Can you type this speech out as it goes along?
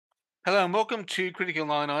Hello and welcome to Critical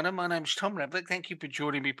Line Item. My name's Tom Ravlick. Thank you for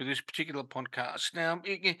joining me for this particular podcast. Now,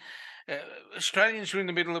 Australians are in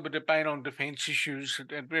the middle of a debate on defence issues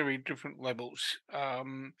at very different levels,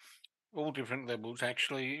 all different levels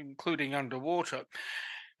actually, including underwater.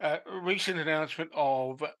 A recent announcement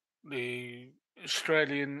of the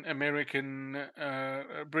Australian, American,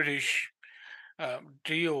 British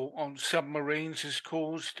deal on submarines has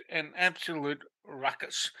caused an absolute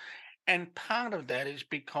ruckus. And part of that is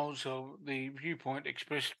because of the viewpoint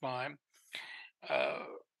expressed by uh,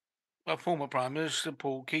 a former Prime Minister,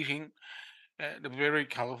 Paul Keating, the very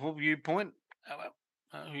colourful viewpoint,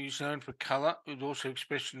 who's known for colour, who's also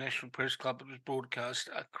expressed in the National Press Club, that was broadcast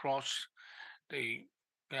the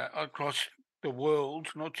across the world,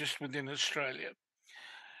 not just within Australia.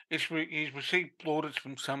 He's received plaudits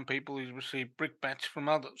from some people, he's received brickbats from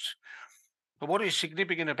others. But what is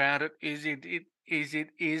significant about it is it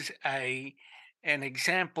is a an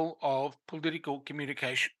example of political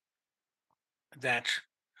communication that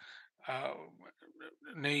uh,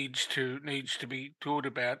 needs to be thought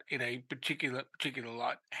about in a particular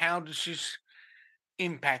light. How does this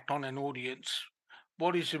impact on an audience?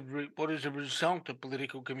 What is a result of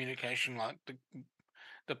political communication like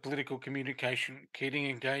the political communication Keating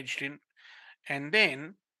engaged in, and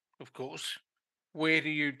then, of course, where do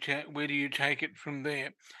you take it from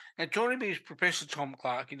there? Now, joining me is Professor Tom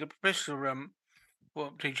Clark. He's a professor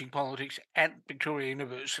teaching politics at Victoria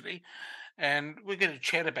University, and we're going to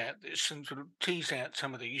chat about this and sort of tease out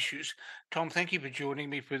some of the issues. Tom, thank you for joining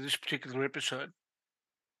me for this particular episode.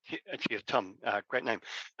 Cheers, Tom. Great name.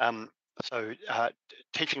 Um,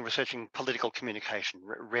 Teaching, researching political communication,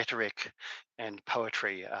 rhetoric, and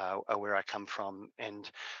poetry are where I come from.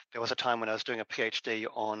 And there was a time when I was doing a PhD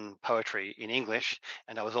on poetry in English,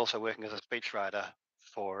 and I was also working as a speechwriter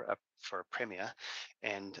for a premier.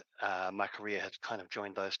 And my career has kind of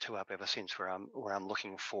joined those two up ever since, where I'm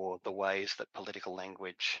looking for the ways that political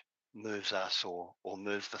language moves us or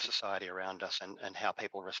moves the society around us, and how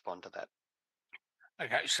people respond to that.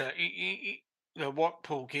 Okay, so what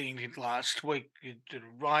Paul Keating did last week, you did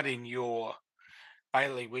right in your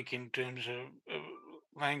bailiwick in terms of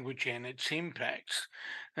language and its impacts.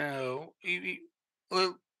 Well,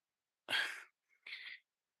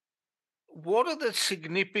 what are the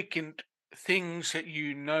significant things that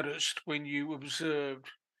you noticed when you observed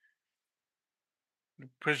the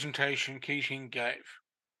presentation Keating gave?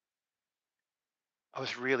 I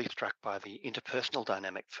was really struck by the interpersonal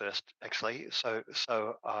dynamic first, actually. I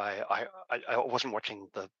wasn't watching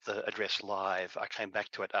the address live. I came back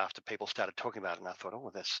to it after people started talking about it, and I thought, oh,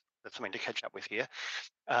 well, that's something to catch up with here.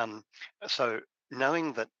 Um, so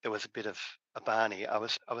knowing that there was a bit of a Barney, I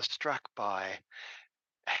was struck by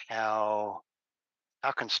how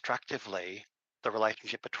how constructively the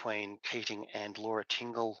relationship between Keating and Laura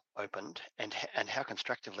Tingle opened, and how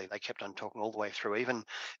constructively they kept on talking all the way through, even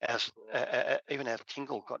as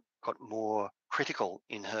Tingle got more critical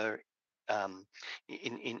in her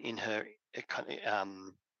in her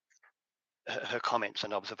her comments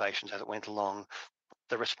and observations as it went along.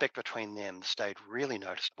 The respect between them stayed really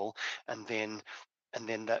noticeable, and then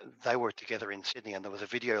that they were together in Sydney, and there was a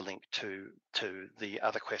video link to the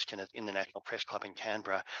other questioners in the National Press Club in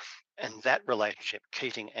Canberra, and that relationship,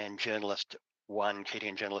 Keating and journalist one, Keating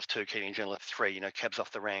and journalist two, Keating and journalist three, cabs off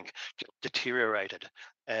the rank, deteriorated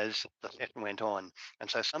as the session went on. And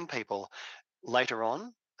so some people later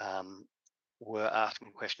on um, were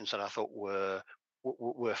asking questions that I thought were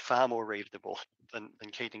far more reasonable than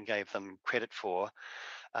Keating gave them credit for.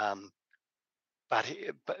 Um, but,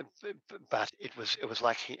 it was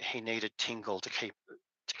like he needed Tingle to keep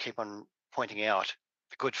on pointing out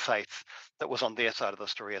the good faith that was on their side of the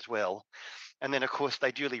story as well. And then, of course,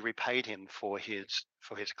 they duly repaid him for his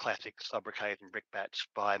classic sobriquet and brickbats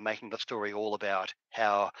by making the story all about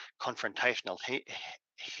how confrontational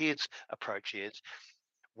his approach is,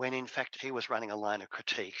 when in fact he was running a line of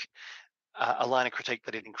critique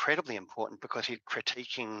that is incredibly important, because he's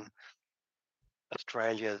critiquing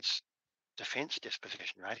Australia's defence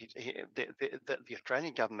disposition, right? The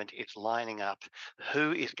Australian government is lining up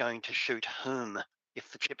who is going to shoot whom if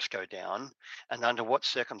the chips go down, and under what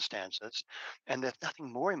circumstances. And there's nothing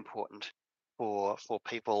more important for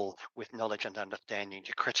people with knowledge and understanding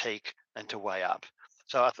to critique and to weigh up.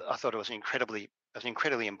 So I thought it was an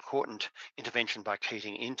incredibly important intervention by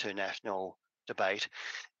Keating into national debate,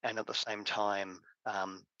 and at the same time,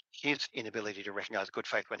 his inability to recognise good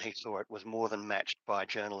faith when he saw it was more than matched by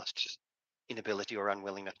journalists' inability or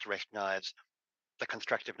unwillingness to recognise the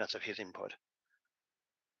constructiveness of his input.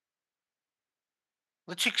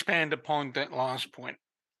 Let's expand upon that last point.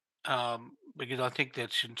 because I think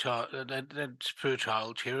that's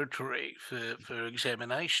fertile territory for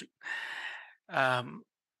examination. Um,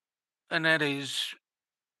 and that is,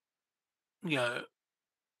 you know,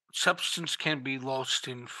 substance can be lost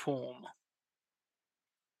in form.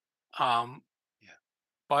 Um, Yeah,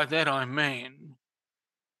 by that I mean,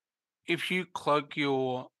 if you cloak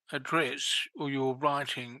your address or your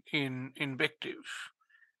writing in invective,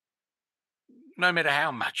 no matter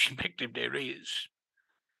how much invective there is,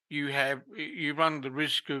 you run the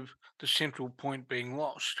risk of the central point being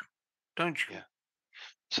lost, don't you? yeah.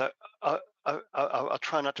 So I'll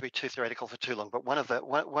try not to be too theoretical for too long, but one of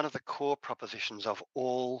the core propositions of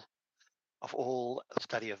all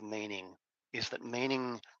study of meaning is that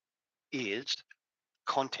meaning is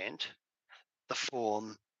content, the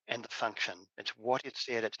form, and the function. It's what it's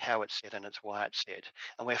said, it's how it's said, and it's why it's said.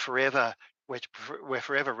 And we're, we're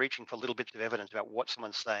forever reaching for little bits of evidence about what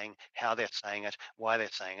someone's saying, how they're saying it, why they're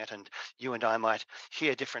saying it. And you and I might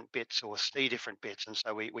hear different bits or see different bits. And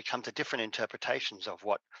so we come to different interpretations of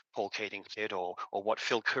what Paul Keating said, or what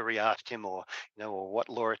Phil Curry asked him, or what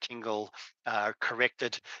Laura Tingle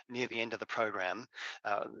corrected near the end of the program,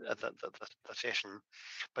 the session.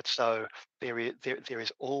 But so there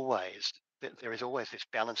is always this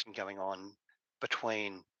balancing going on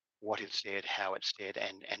between what is said, how it's said,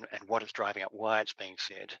 and what is driving up why it's being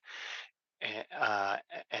said.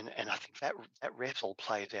 And, and I think that wrestle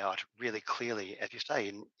plays out really clearly, as you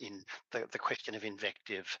say, in the question of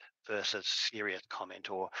invective versus serious comment,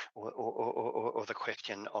 or the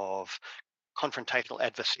question of confrontational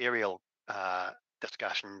adversarial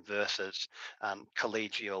discussion versus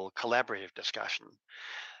collegial collaborative discussion.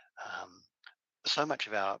 Um, so much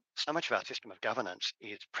of our system of governance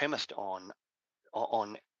is premised on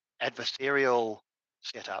adversarial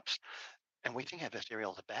setups, and we think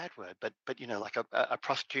adversarial is a bad word, but like a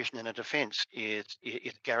prosecution and a defence is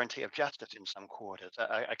a guarantee of justice in some quarters.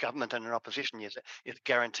 A government and an opposition is a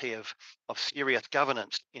guarantee of serious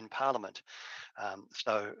governance in Parliament.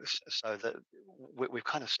 So that we've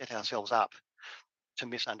kind of set ourselves up to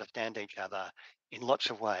misunderstand each other in lots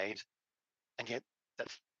of ways, and yet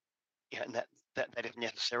that's and that is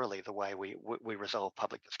necessarily the way we resolve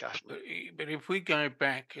public discussion. But if we go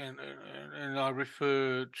back and I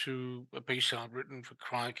refer to a piece I've written for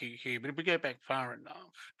Crikey here, but if we go back far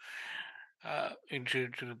enough into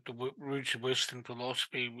the roots of Western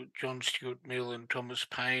philosophy with John Stuart Mill and Thomas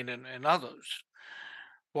Paine and others,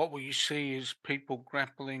 what we see is people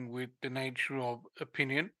grappling with the nature of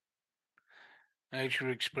opinion, nature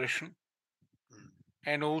of expression, Mm,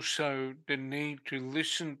 and also the need to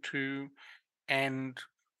listen to and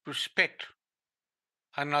respect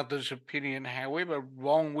another's opinion, however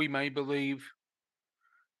wrong we may believe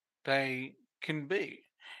they can be.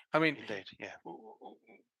 I mean, indeed, yeah,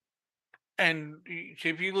 and so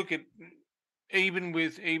if you look at even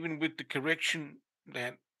with the correction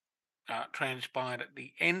that transpired at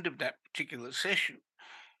the end of that particular session,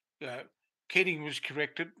 uh, Keating was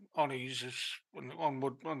corrected on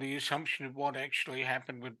on the assumption of what actually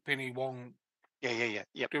happened with Penny Wong yeah,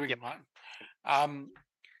 yep, doing yep, right. Um,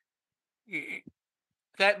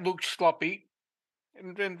 that looked sloppy,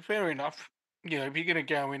 and fair enough. If you're going to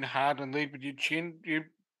go in hard and lead with your chin,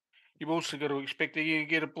 you've also got to expect that you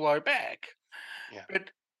get a blow back. yeah,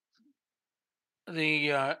 But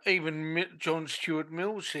the John Stuart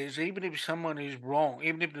Mill says even if someone is wrong,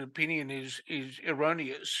 even if an opinion is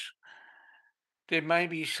erroneous, there may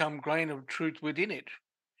be some grain of truth within it.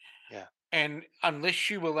 yeah, And unless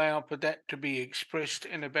you allow for that to be expressed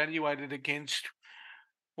and evaluated against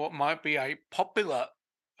what might be a popular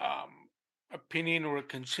um, opinion or a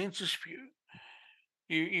consensus view,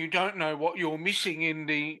 you don't know what you're missing in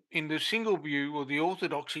the single view or the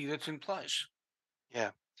orthodoxy that's in place.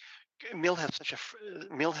 yeah. Mill has such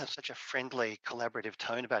a friendly, collaborative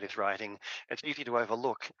tone about his writing. It's easy to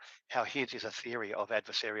overlook how his is a theory of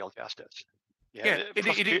adversarial justice. Yeah, Yeah,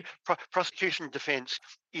 it prosecution defense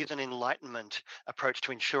is an enlightenment approach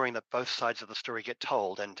to ensuring that both sides of the story get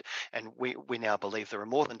told, and we now believe there are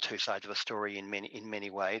more than two sides of a story in many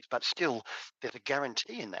ways, but still there's a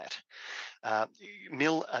guarantee in that. Uh,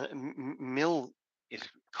 Mill is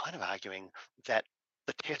kind of arguing that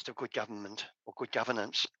the test of good government or good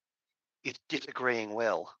governance is disagreeing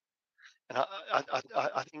well. And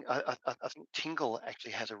I think Tingle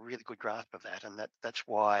actually has a really good grasp of that, and that's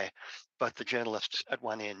why both the journalists at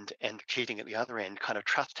one end and Keating at the other end kind of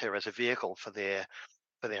trust her as a vehicle for their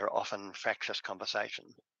often fractious conversation.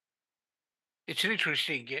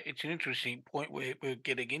 it's an interesting point we're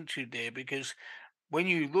getting into there because when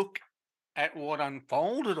you look at what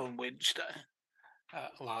unfolded on Wednesday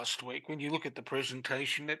last week, when you look at the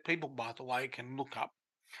presentation that people, by the way, can look up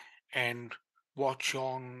and watch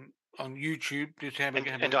on YouTube. Just have And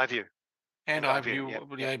a iView. and And iView. iView Yep.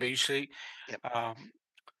 with the Yep. ABC. Yep. Um,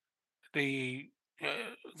 the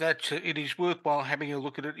That it is worthwhile having a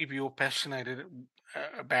look at it if you're fascinated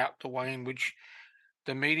about the way in which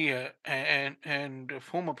the media and a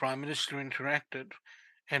former prime minister interacted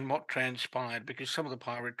and what transpired, because some of the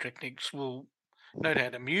pyrotechnics will no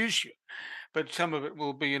doubt amuse you, but some of it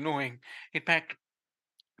will be annoying. In fact,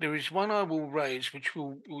 there is one I will raise which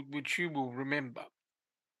you will remember,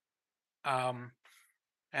 um,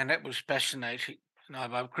 and that was fascinating. And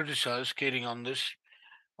I've criticised Keating on this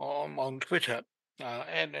on Twitter,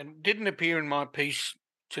 and didn't appear in my piece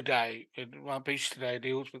today. My piece today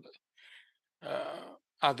deals with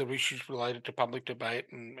other issues related to public debate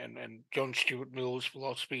and John Stuart Mill's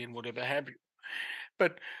philosophy and whatever have you.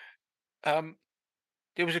 But um,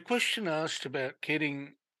 there was a question asked about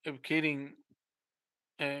Keating,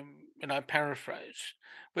 and I paraphrase,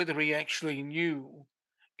 whether he actually knew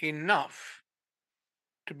enough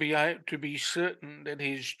to be certain that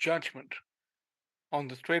his judgment on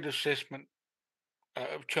the threat assessment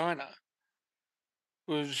of China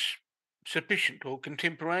was sufficient or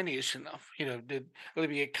contemporaneous enough. Did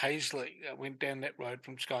Olivia Paisley went down that road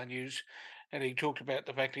from Sky News, and he talked about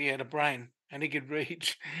the fact he had a brain and he could read.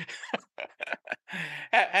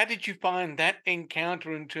 How did you find that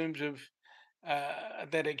encounter in terms of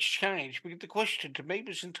that exchange? Because the question to me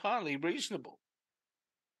was entirely reasonable.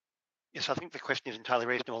 Yes, I think the question is entirely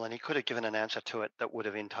reasonable, and he could have given an answer to it that would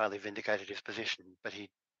have entirely vindicated his position. But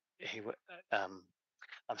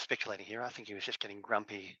I'm speculating here. I think he was just getting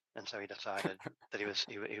grumpy, and so he decided that he was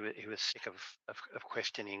sick of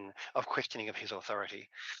questioning of his authority.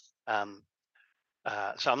 So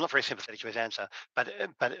I'm not very sympathetic to his answer, but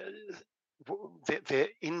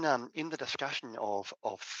in the discussion of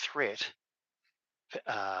threat,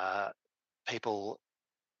 people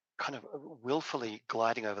kind of willfully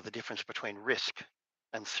gliding over the difference between risk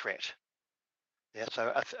and threat. Yeah,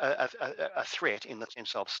 so a threat in the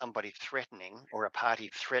sense of somebody threatening or a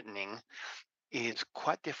party threatening is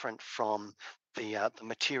quite different from the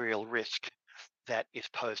material risk that is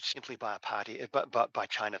posed simply by a party, but by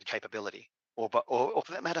China's capability, or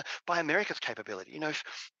for that matter, by America's capability.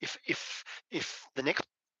 If the next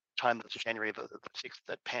time that's January the 6th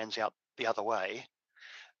that pans out the other way,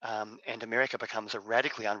 and America becomes a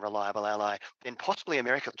radically unreliable ally, then possibly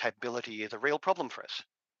America's capability is a real problem for us.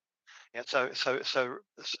 Yeah,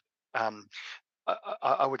 um,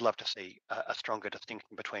 I would love to see a stronger distinction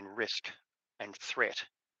between risk and threat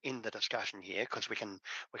in the discussion here, because we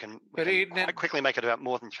But can it, quite then, quickly make it about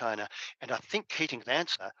more than China. And I think Keating's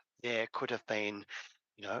answer there could have been,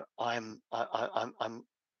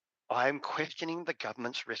 I'm questioning the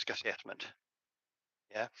government's risk assessment.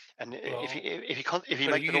 Yeah, and well, if he but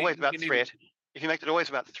makes it always about you need to. threat, if he makes it always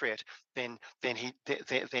about threat, then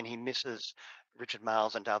he misses Richard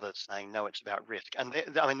Marles and others saying no, it's about risk. And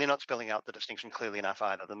I mean, they're not spelling out the distinction clearly enough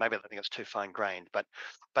either. Then maybe they think it's too fine grained, but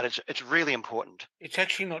it's really important. It's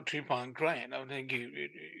actually not too fine grained. I think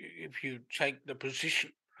if you take the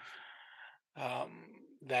position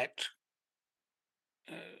that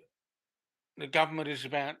uh, the government is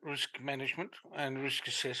about risk management and risk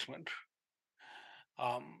assessment,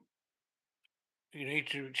 um, you need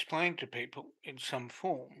to explain to people in some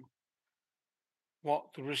form what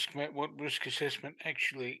risk assessment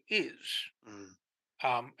actually is, Mm.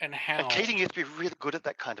 and And how. Keating used to be really good at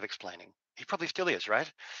that kind of explaining. He probably still is,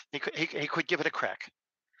 right? He could give it a crack.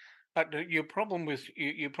 But your problem with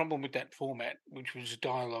that format, which was a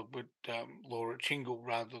dialogue with Laura Tingle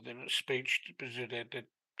rather than a speech, because it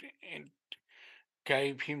and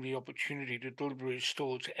gave him the opportunity to deliver his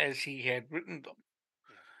thoughts as he had written them,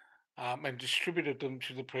 Yeah. and distributed them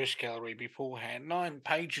to the press gallery beforehand. 9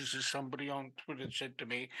 pages, as somebody on Twitter said to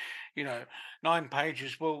me, 9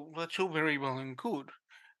 pages. Well, that's all very well and good,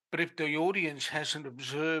 but if the audience hasn't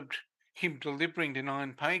observed him delivering the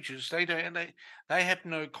 9 pages, they don't. They have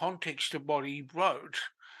no context of what he wrote.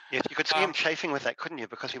 Yes, you could see him Um, chafing with that, couldn't you?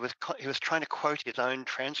 Because he was trying to quote his own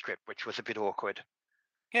transcript, which was a bit awkward.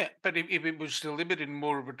 yeah, but if it was delivered in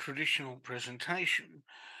more of a traditional presentation,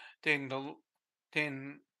 then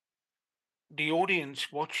then the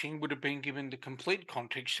audience watching would have been given the complete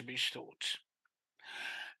context of his thoughts,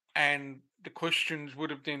 and the questions would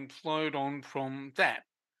have then flowed on from that.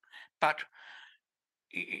 But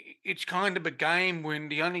it's kind of a game when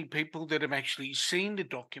the only people that have actually seen the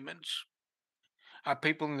documents are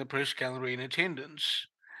people in the press gallery in attendance,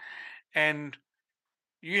 and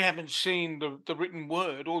you haven't seen the written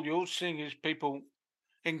word. All you're seeing is people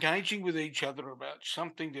engaging with each other about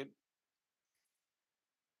something that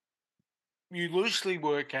you loosely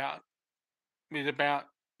work out is about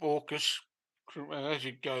AUKUS as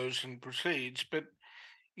it goes and proceeds, but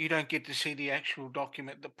you don't get to see the actual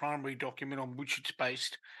document, the primary document on which it's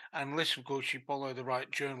based, unless, of course, you follow the right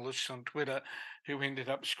journalists on Twitter who ended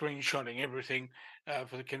up screenshotting everything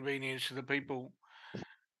for the convenience of the people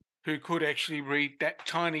who could actually read that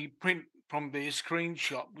tiny print from their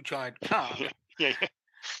screenshot, which I can't. Yeah, yeah, yeah.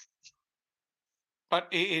 But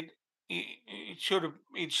it sort of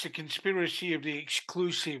it's the conspiracy of the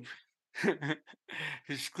exclusive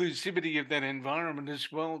exclusivity of that environment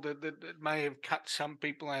as well that may have cut some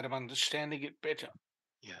people out of understanding it better.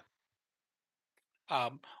 Yeah.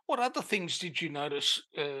 What other things did you notice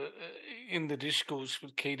in the discourse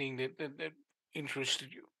with Keating that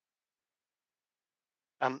interested you?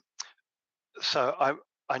 Um, so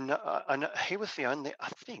I know he was the only, I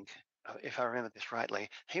think, if I remember this rightly,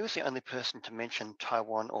 he was the only person to mention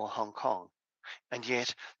Taiwan or Hong Kong, and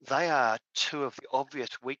yet they are two of the obvious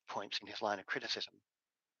weak points in his line of criticism.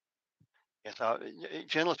 Yeah, so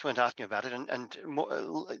journalists weren't asking about it, and more,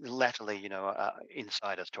 latterly,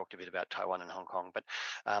 insiders talked a bit about Taiwan and Hong Kong, but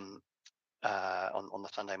um, on the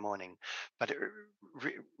Sunday morning. But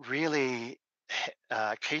really,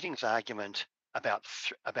 Keating's argument about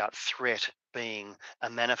threat being a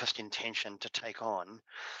manifest intention to take on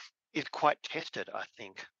is quite tested, I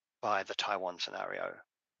think, by the Taiwan scenario.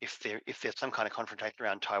 If there's some kind of confrontation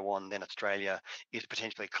around Taiwan, then Australia is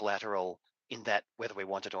potentially collateral in that, whether we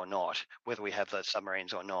want it or not, whether we have those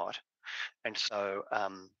submarines or not. And so,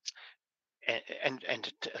 and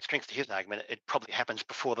to strengthen his argument, it probably happens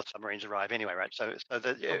before the submarines arrive anyway, right? So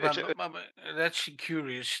That's a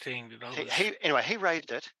curious thing that I was. he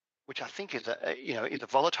raised it, which I think is a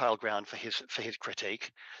volatile ground for his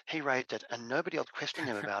critique. He raised it, and nobody else questioned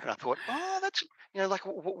him about it. And I thought, oh, that's like,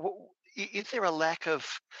 is there a lack of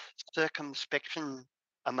circumspection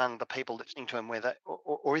among the people listening to him,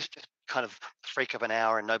 or is it just kind of freak of an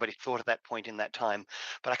hour and nobody thought at that point in that time?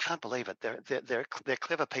 But I can't believe it. They're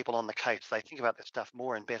clever people on the case. They think about this stuff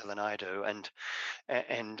more and better than I do, and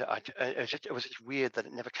it was just weird that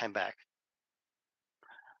it never came back.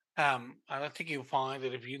 I think you'll find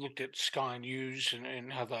that if you looked at Sky News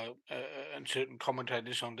and other and certain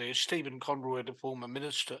commentators on there, Stephen Conroy, the former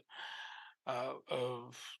minister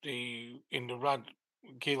of the Rudd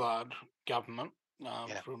Gillard government,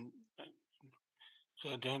 Yeah, from so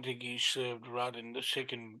I don't think he served Rudd in the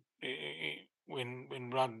second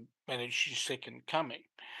when Rudd managed his second coming.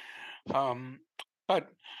 Um, but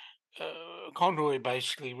Conroy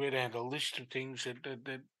basically read out a list of things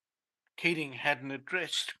that Keating hadn't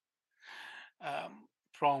addressed.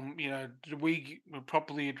 From the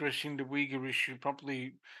properly addressing the Uyghur issue,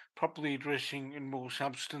 properly addressing in more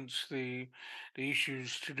substance the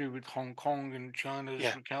issues to do with Hong Kong and China's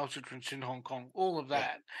yeah, recalcitrance in Hong Kong, all of yeah,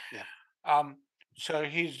 that. yeah. Um, so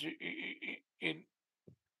his it,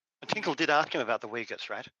 And Tinkle did ask him about the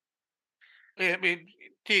Uyghurs, right? it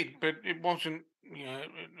did, but it wasn't.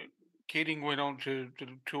 Keating went on to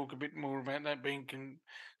talk a bit more about that being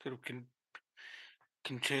sort of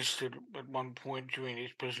contested at one point during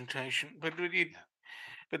his presentation. Yeah,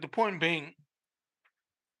 But the point being,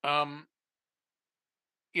 um,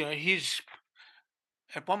 his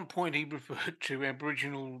at one point he referred to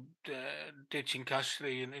Aboriginal debts in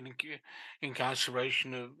custody and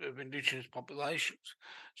incarceration of Indigenous populations.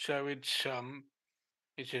 So it's a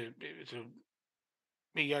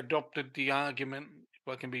he adopted the argument, if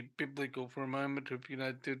I can be biblical for a moment, of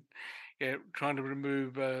trying to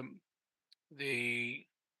remove the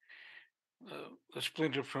the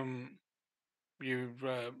splinter from your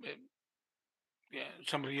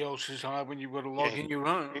somebody else's eye when you've got a yeah, log in your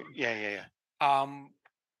own. yeah, yeah, yeah. Um,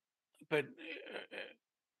 but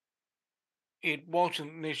it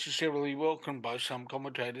wasn't necessarily welcomed by some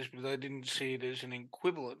commentators, but they didn't see it as an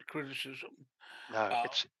equivalent criticism. No, Uh,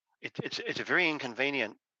 it's a very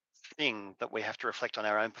inconvenient thing that we have to reflect on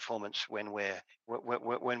our own performance when we're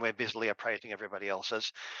busily appraising everybody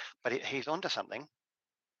else's. But he's onto something.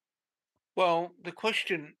 well, the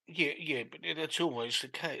question, yeah, but that's always the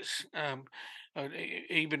case.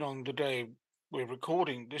 Even on the day we're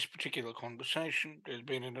recording this particular conversation, there's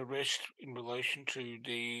been an arrest in relation to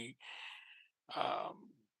the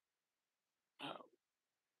um, uh,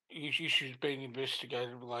 issues being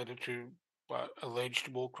investigated related to alleged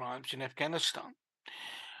war crimes in Afghanistan.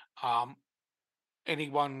 Um,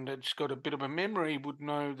 Anyone that's got a bit of a memory would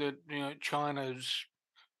know that China's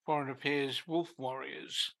foreign affairs wolf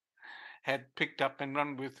warriors had picked up and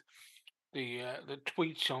run with the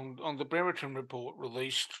tweets on the Brereton report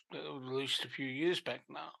released a few years back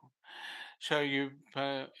now. So you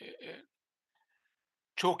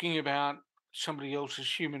talking about somebody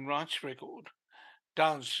else's human rights record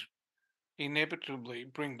does inevitably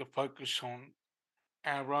bring the focus on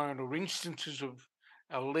our own or instances of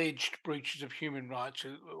alleged breaches of human rights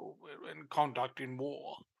and conduct in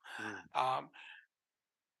war. Mm. Um,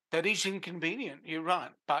 that is inconvenient. You're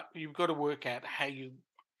right, but you've got to work out how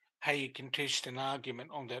you contest an argument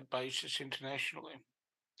on that basis internationally.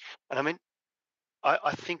 And I mean,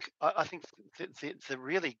 I think the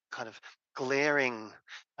really kind of glaring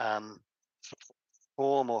um,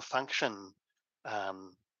 form or function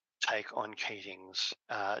um, take on Keating's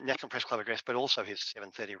National Press Club address, but also his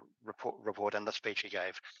 7:30 report and the speech he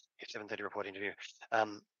gave, his 7:30 report interview,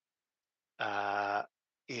 um, uh,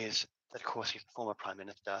 is that of course he's a former prime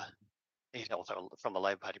minister. He's also from the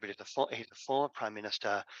Labor Party, but he's a former prime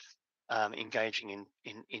minister engaging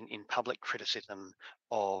in public criticism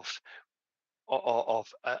of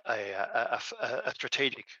a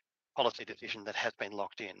strategic policy decision that has been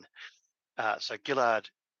locked in. So Gillard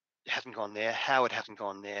hasn't gone there. Howard hasn't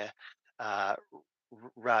gone there. Uh,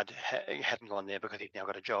 Rudd hasn't gone there because he's now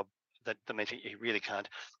got a job. That means he really can't.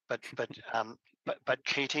 But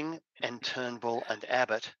Keating and Turnbull and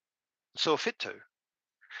Abbott saw fit to,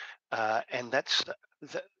 and that's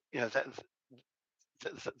the, you know that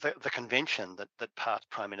the convention that past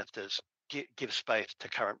prime ministers give space to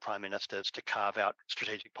current prime ministers to carve out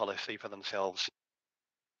strategic policy for themselves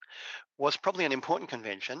was probably an important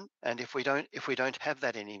convention. And if we don't have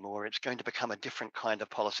that anymore, it's going to become a different kind of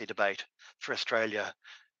policy debate for Australia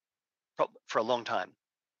for a long time.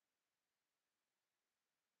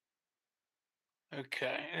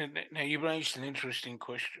 Okay, now you raised an interesting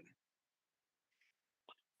question.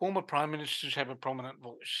 Former prime ministers have a prominent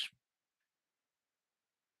voice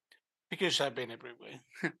because they've been everywhere.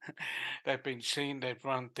 They've been seen, they've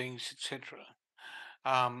run things, etc.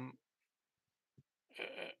 Um,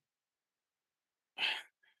 uh,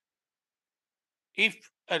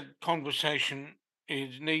 if a conversation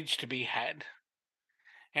needs to be had,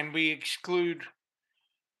 and we exclude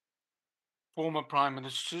former prime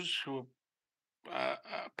ministers who are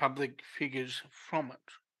public figures from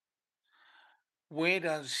it, where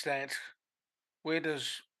does that, where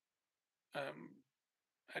does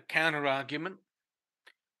a counter argument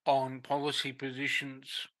on policy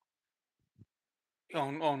positions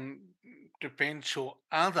on defence or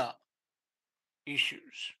other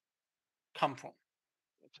issues come from?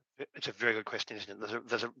 It's a very good question, isn't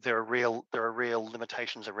it? There are real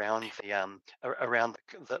limitations around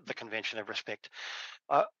the convention of respect.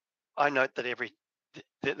 I I note that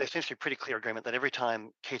there seems to be pretty clear agreement that every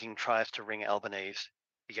time Keating tries to ring Albanese,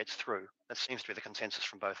 he gets through. That seems to be the consensus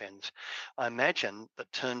from both ends. I imagine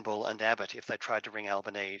that Turnbull and Abbott, if they tried to ring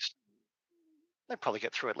Albanese, they'd probably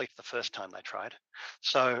get through at least the first time they tried.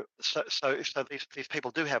 So these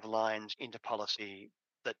people do have lines into policy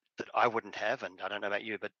that I wouldn't have, and I don't know about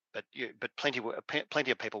you, but plenty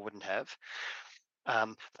of people wouldn't have.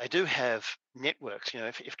 They do have networks. You know,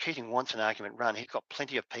 if Keating wants an argument run, he's got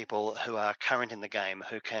plenty of people who are current in the game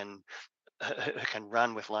who can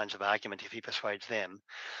run with lines of argument if he persuades them.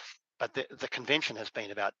 But the convention has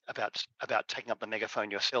been about taking up the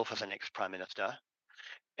megaphone yourself as an ex prime minister,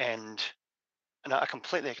 and and I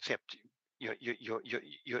completely accept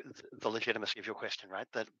the legitimacy of your question, right?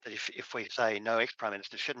 That if we say no ex-prime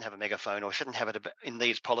minister shouldn't have a megaphone or shouldn't have it in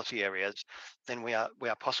these policy areas, then we are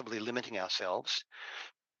possibly limiting ourselves.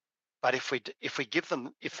 But if we give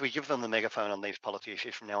them the megaphone on these policy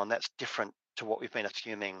issues from now on, that's different to what we've been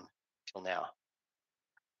assuming till now.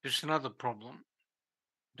 There's another problem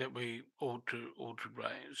that we ought to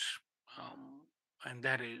raise, and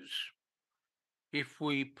that is if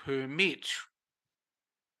we permit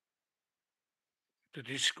the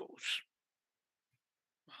discourse,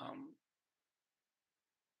 um,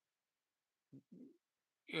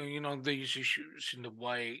 these issues in the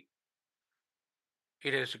way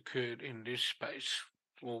it has occurred in this space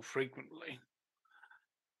more frequently,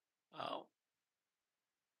 uh,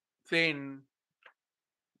 then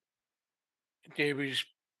there is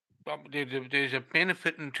there's a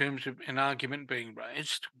benefit in terms of an argument being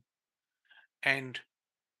raised and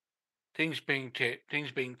things being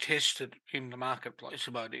tested in the marketplace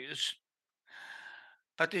of ideas.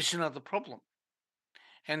 But there's another problem,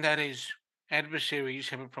 and that is adversaries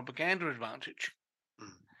have a propaganda advantage,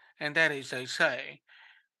 Mm. and that is they say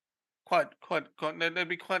quite they'd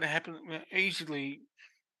be quite happy easily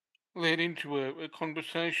led into a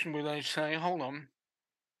conversation where they say, hold on,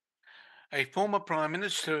 a former prime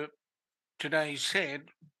minister today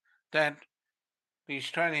said that the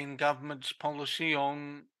Australian government's policy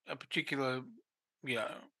on a particular, you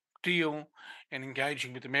know, deal and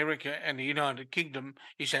engaging with America and the United Kingdom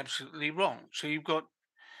is absolutely wrong. So you've got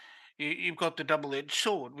the double-edged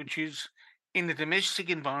sword, which is in the domestic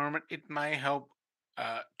environment, it may help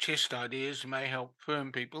test ideas, may help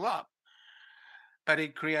firm people up, but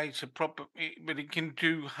it creates a but it can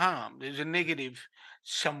do harm. There's a negative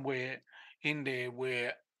somewhere in there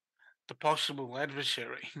where the possible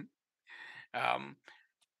adversary, um,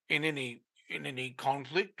 in any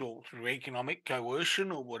conflict or through economic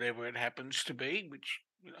coercion or whatever it happens to be, which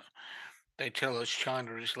they tell us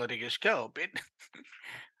China is letting us go a bit,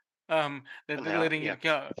 And they're now, letting yeah, it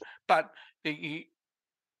go. But y-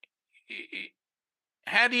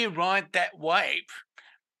 how do you ride that wave?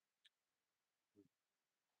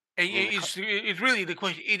 I mean, It's really the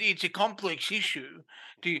question. It's a complex issue.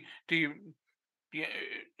 Do you, yeah,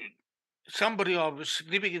 somebody of a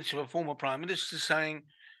significance of a former prime minister saying,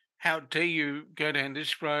 "How dare you go down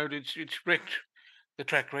this road? It's wrecked the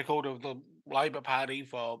track record of the Labor Party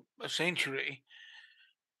for a century."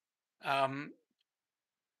 Um,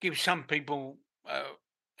 Give some people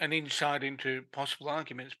an insight into possible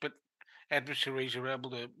arguments, but adversaries are able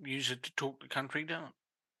to use it to talk the country down.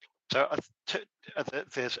 so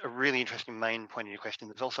there's a really interesting main point in your question.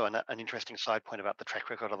 There's also an interesting side point about the track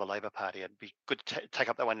record of the Labor Party. It'd be good to take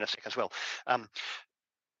up that one in a sec as well. Um,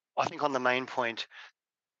 I think on the main point,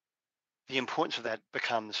 the importance of that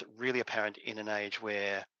becomes really apparent in an age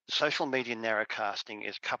where social media narrowcasting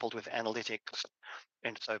is coupled with analytics,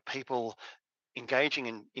 and so people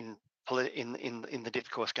engaging in the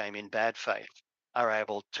discourse game in bad faith are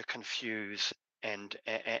able to confuse and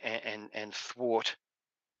thwart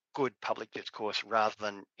good public discourse rather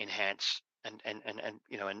than enhance and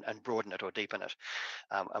broaden it or deepen it.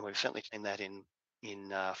 And we've certainly seen that in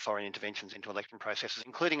foreign interventions into election processes,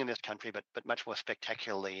 including in this country, but much more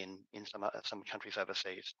spectacularly in some countries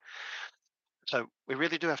overseas. So we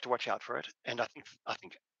really do have to watch out for it. And I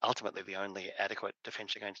think ultimately the only adequate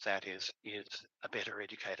defence against that is a better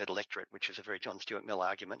educated electorate, which is a very John Stuart Mill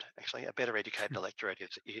argument. Actually, a better educated electorate is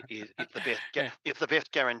the best Yeah. is the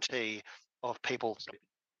best guarantee of people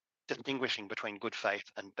distinguishing between good faith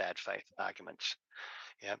and bad faith arguments.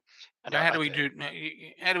 Yeah, and Now, how do we do?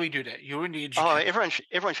 How do we do that? You're in the oh, education.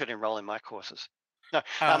 everyone should enrol in my courses. No,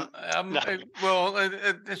 no, Well,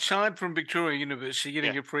 aside from Victoria University yeah,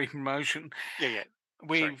 getting a free promotion, yeah.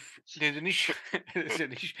 Sorry, we've there's an issue.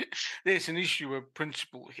 There's an issue of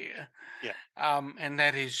principle here, yeah. and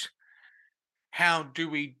that is how do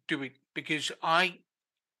we do it? Because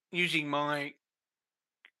using me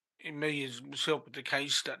as myself with the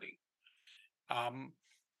case study, um,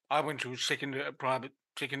 I went to a private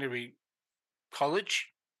secondary college.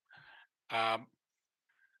 Um,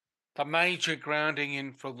 the major grounding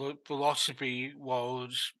in philosophy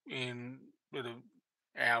was in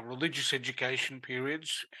our religious education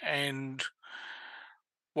periods, and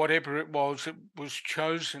whatever it was that was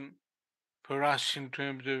chosen for us in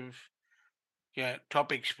terms of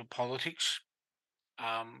topics for politics,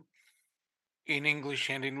 um, in English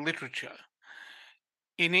and in literature.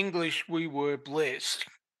 In English, we were blessed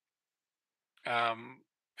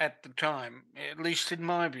at the time, at least in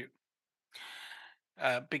my view,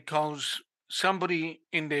 because somebody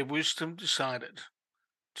in their wisdom decided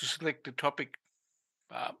to select the topic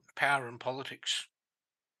power and politics.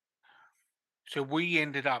 So we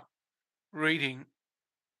ended up reading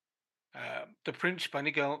The Prince by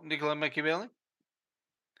Niccolo Machiavelli,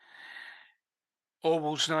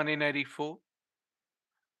 Orwell's 1984,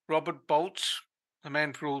 Robert Bolt's The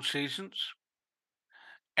Man for All Seasons,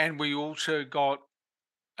 and we also got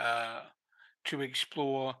uh, to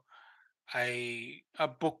explore a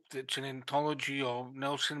book that's an anthology of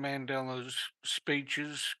Nelson Mandela's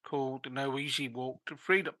speeches called No Easy Walk to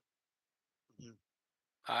Freedom. Mhm.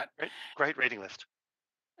 Right? Great reading list.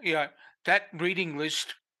 Yeah, that reading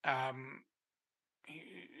list um,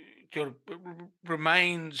 sort of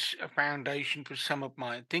remains a foundation for some of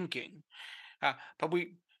my thinking. But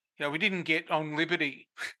we didn't get On Liberty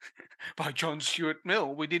by John Stuart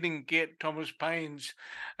Mill. We didn't get Thomas Paine's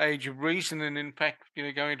Age of Reason, and in fact,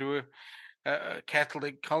 going to a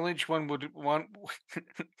Catholic college,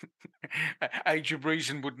 Age of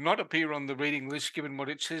Reason would not appear on the reading list, given what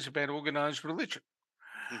it says about organised religion.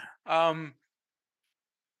 Mm. Um,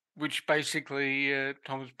 which basically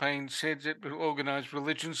Thomas Paine said that organised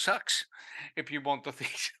religion sucks. If you want the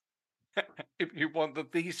thesis, if you want the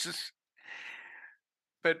thesis,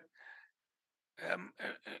 but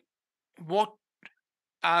what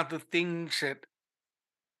are the things that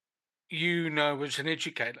as an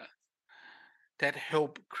educator that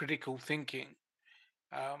help critical thinking,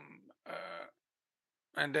 um,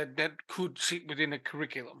 and that could sit within a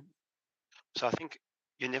curriculum? So I think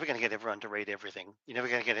you're never going to get everyone to read everything. You're never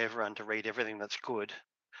going to get everyone to read everything that's good.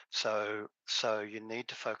 So you need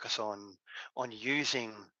to focus on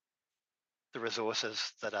using the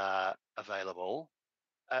resources that are available,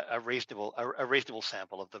 a reasonable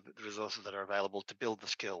sample of the resources that are available to build the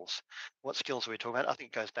skills. What skills are we talking about? I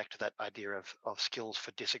think it goes back to that idea of skills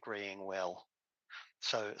for disagreeing well.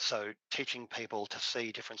 So teaching people to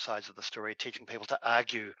see different sides of the story, teaching people to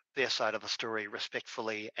argue their side of the story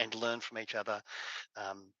respectfully and learn from each other,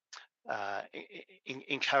 um,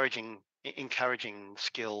 encouraging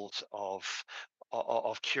skills of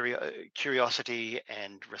curiosity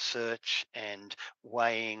and research and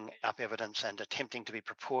weighing up evidence and attempting to be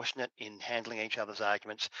proportionate in handling each other's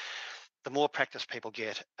arguments. The more practice people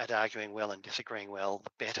get at arguing well and disagreeing well,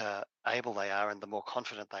 the better able they are and the more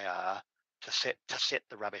confident they are to set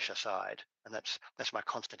the rubbish aside. And that's my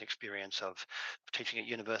constant experience of teaching at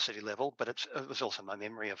university level, but it was also my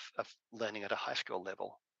memory of learning at a high school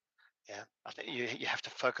level. Yeah, I think you have to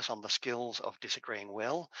focus on the skills of disagreeing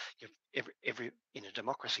well. Every in a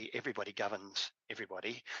democracy, everybody governs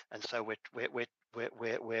everybody, and so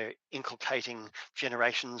we're inculcating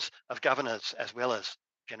generations of governors as well as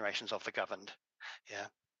generations of the governed. Yeah,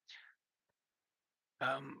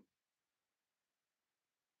 Um,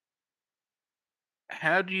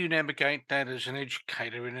 how do you navigate that as an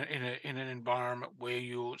educator in an environment where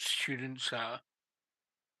your students are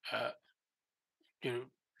uh, you know,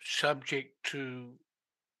 subject to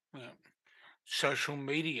you know, social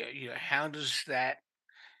media? How does that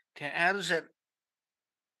add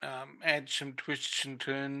some twists and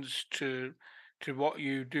turns to what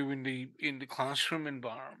you do in the classroom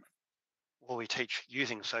environment? well, we teach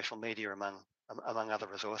using social media among other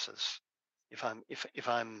resources. If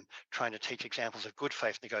I'm trying to teach examples of good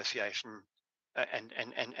faith negotiation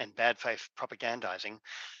and bad faith propagandizing,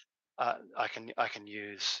 I can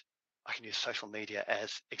use social media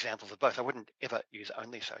as examples of both. I wouldn't ever use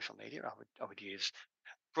only social media. I would use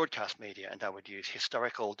broadcast media, and I would use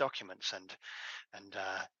historical documents and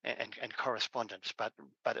correspondence. But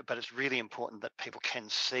it's really important that people can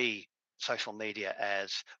see social media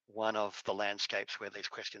as one of the landscapes where these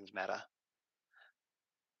questions matter.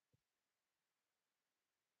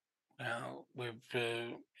 Now,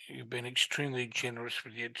 you've been extremely generous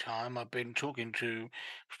with your time. I've been talking to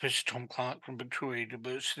Professor Tom Clark from Victoria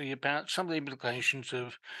University about some of the implications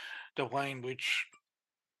of the way in which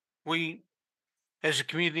we, as a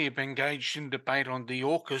community, have engaged in debate on the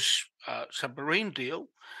AUKUS submarine deal,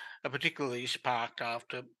 particularly sparked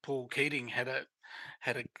after Paul Keating had a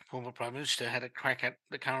former prime minister had a crack at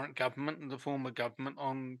the current government and the former government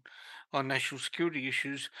on national security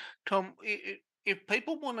issues. Tom, if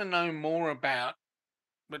people want to know more about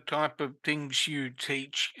the type of things you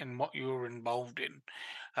teach and what you're involved in,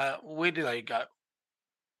 where do they go?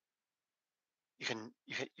 You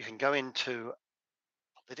can go into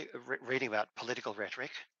reading about political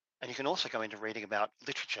rhetoric, and you can also go into reading about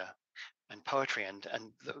literature and poetry, and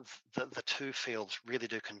the two fields really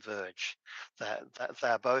do converge.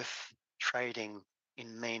 They're both trading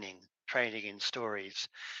in meaning, trading in stories.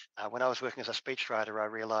 When I was working as a speechwriter, I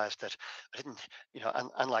realized that I didn't,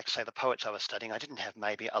 unlike say the poets I was studying, I didn't have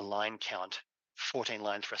maybe a line count. 14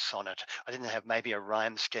 lines for a sonnet. I didn't have maybe a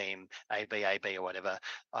rhyme scheme, A B or whatever.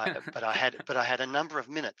 But I had a number of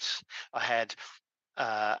minutes. I had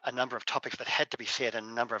a number of topics that had to be said and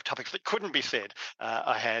a number of topics that couldn't be said.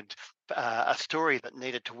 I had a story that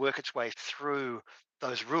needed to work its way through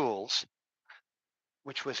those rules,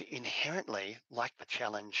 which was inherently like the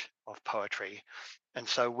challenge of poetry. And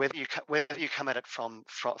so whether you come at it from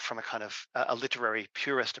a kind of a literary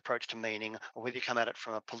purist approach to meaning, or whether you come at it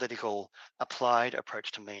from a political applied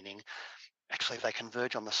approach to meaning, actually they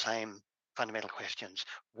converge on the same fundamental questions.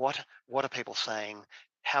 What are people saying?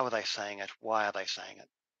 How are they saying it? Why are they saying it?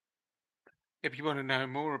 If you want to know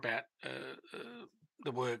more about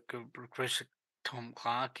the work of Professor Tom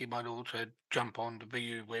Clark, you might also jump on the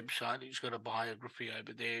VU website. He's got a biography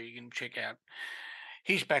over there. You can check out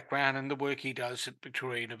his background and the work he does at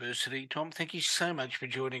Victoria University. Tom, thank you so much for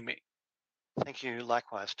joining me. Thank you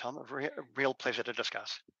likewise, Tom. A real pleasure to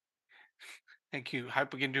discuss. Thank you.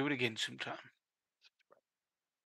 Hope we can do it again sometime.